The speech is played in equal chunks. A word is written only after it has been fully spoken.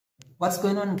What's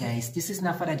going on, guys? This is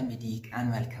Nafada the Medic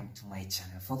and welcome to my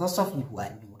channel. For those of you who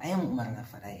are new, I am Umar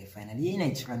Nafada, a final year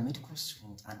Nigerian medical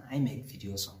student, and I make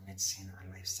videos on medicine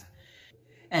and lifestyle.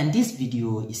 And this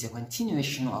video is a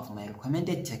continuation of my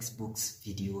recommended textbooks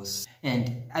videos,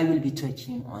 and I will be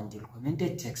talking on the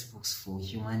recommended textbooks for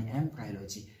human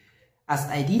embryology. As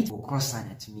I did for gross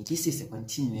anatomy, this is a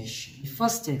continuation. The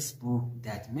first textbook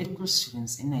that medical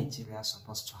students in Nigeria are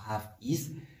supposed to have is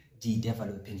The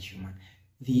Developing Human.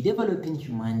 The Developing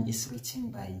Human is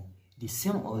written by the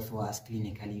same author as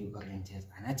Clinically Oriented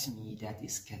Anatomy, that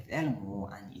is Keith Elmore,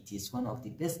 and it is one of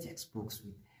the best textbooks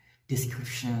with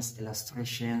descriptions,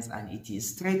 illustrations, and it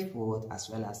is straightforward as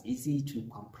well as easy to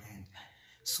comprehend.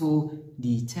 So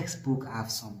the textbook have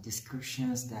some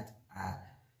descriptions that are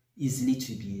easily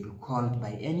to be recalled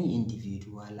by any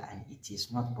individual, and it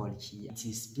is not bulky. It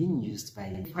is being used by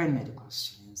different medical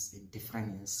students in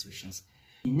different institutions.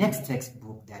 The next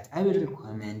textbook that I will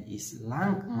recommend is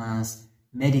Langman's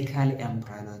Medical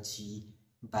Embryology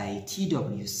by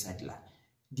T.W. Sadler.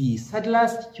 The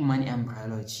Sadler's Human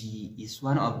Embryology is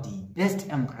one of the best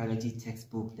embryology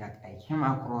textbooks that I came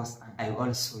across, and I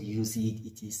also use it.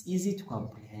 It is easy to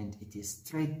comprehend, it is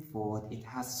straightforward, it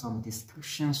has some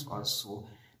descriptions also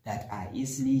that are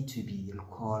easily to be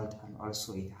recalled, and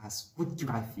also it has good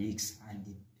graphics, and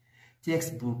the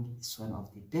textbook is one of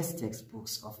the best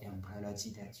textbooks of embryology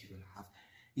that you will have.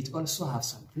 It also has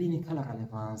some clinical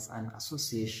relevance and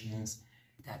associations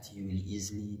that you will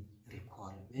easily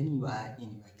recall when you are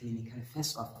in your clinical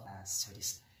phase of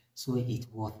studies, so it's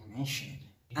worth mentioning.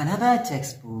 Another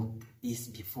textbook is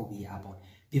Before We Are Born.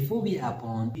 Before We Are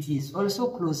Born, it is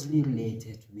also closely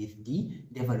related with The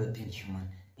Developing Human.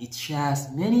 It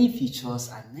shares many features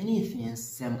and many things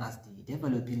same as The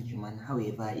Developing Human.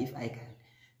 However, if I can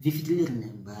vividly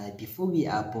remember, Before We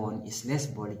Are Born is less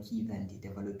bulky than The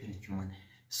Developing Human.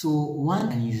 So one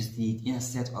can use it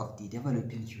instead of The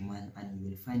Developing Human, and you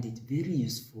will find it very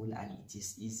useful, and it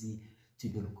is easy to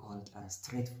be recalled and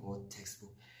straightforward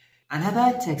textbook.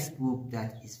 Another textbook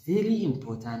that is very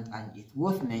important and it's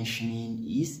worth mentioning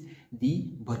is the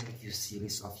Board Review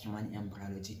series of human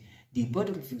embryology. The Board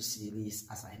Review series,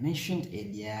 as I mentioned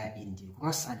earlier in the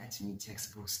gross anatomy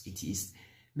textbooks, it is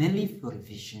mainly for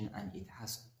revision, and it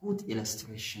has good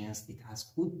illustrations, it has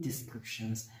good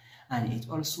descriptions, and it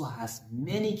also has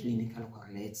many clinical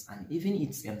correlates, and even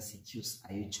its MCQs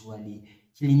are usually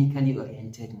clinically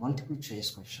oriented multiple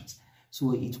choice questions.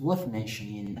 So it's worth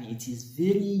mentioning, and it is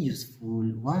very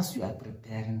useful once you are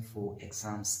preparing for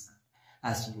exams,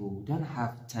 as you don't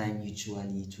have time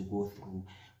usually to go through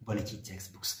bulky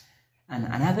textbooks. And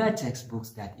another textbook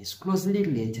that is closely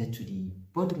related to the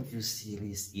Board Review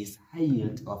series is High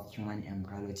Yield of Human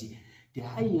Embryology. The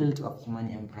High Yield of Human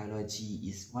Embryology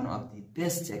is one of the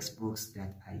best textbooks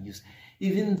that I use,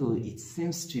 even though it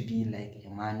seems to be like a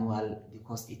manual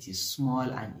because it is small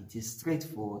and it is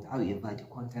straightforward. However, the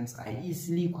contents are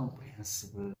easily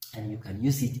comprehensible, and you can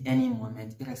use it any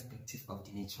moment irrespective of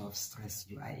the nature of stress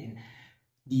you are in.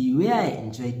 The way I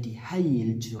enjoyed the High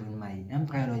Yield during my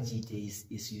embryology days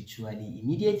is usually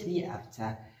immediately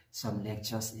after some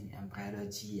lectures in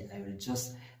embryology. I will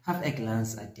just have a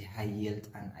glance at the High Yield,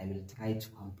 and I will try to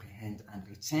comprehend and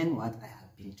retain what I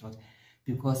have been taught,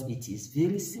 because it is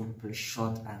very simple,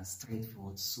 short and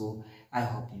straightforward. So I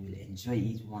hope you will enjoy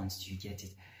it once you get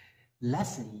it.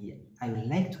 Lastly, I would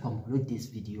like to conclude this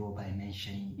video by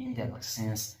mentioning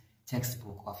Inderbir's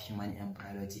textbook of human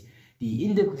embryology. The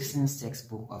Inderbir's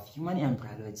textbook of human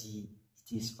embryology,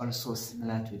 it is also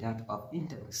similar to that of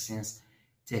Inderbir's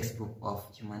textbook of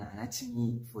human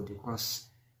anatomy for the gross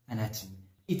anatomy.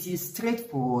 It is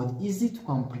straightforward, easy to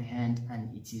comprehend,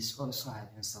 and it is also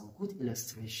having some good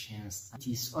illustrations. It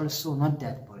is also not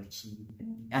that bulky,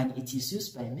 and it is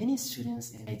used by many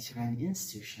students in Nigerian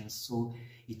institutions, so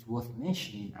it's worth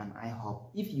mentioning, and I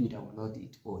hope if you download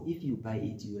it or if you buy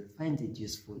it, you will find it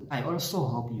useful. I also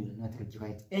hope you will not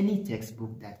regret any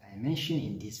textbook that I mentioned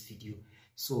in this video.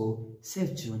 So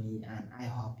safe journey, and I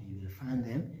hope you will find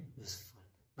them useful.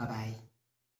 Bye-bye.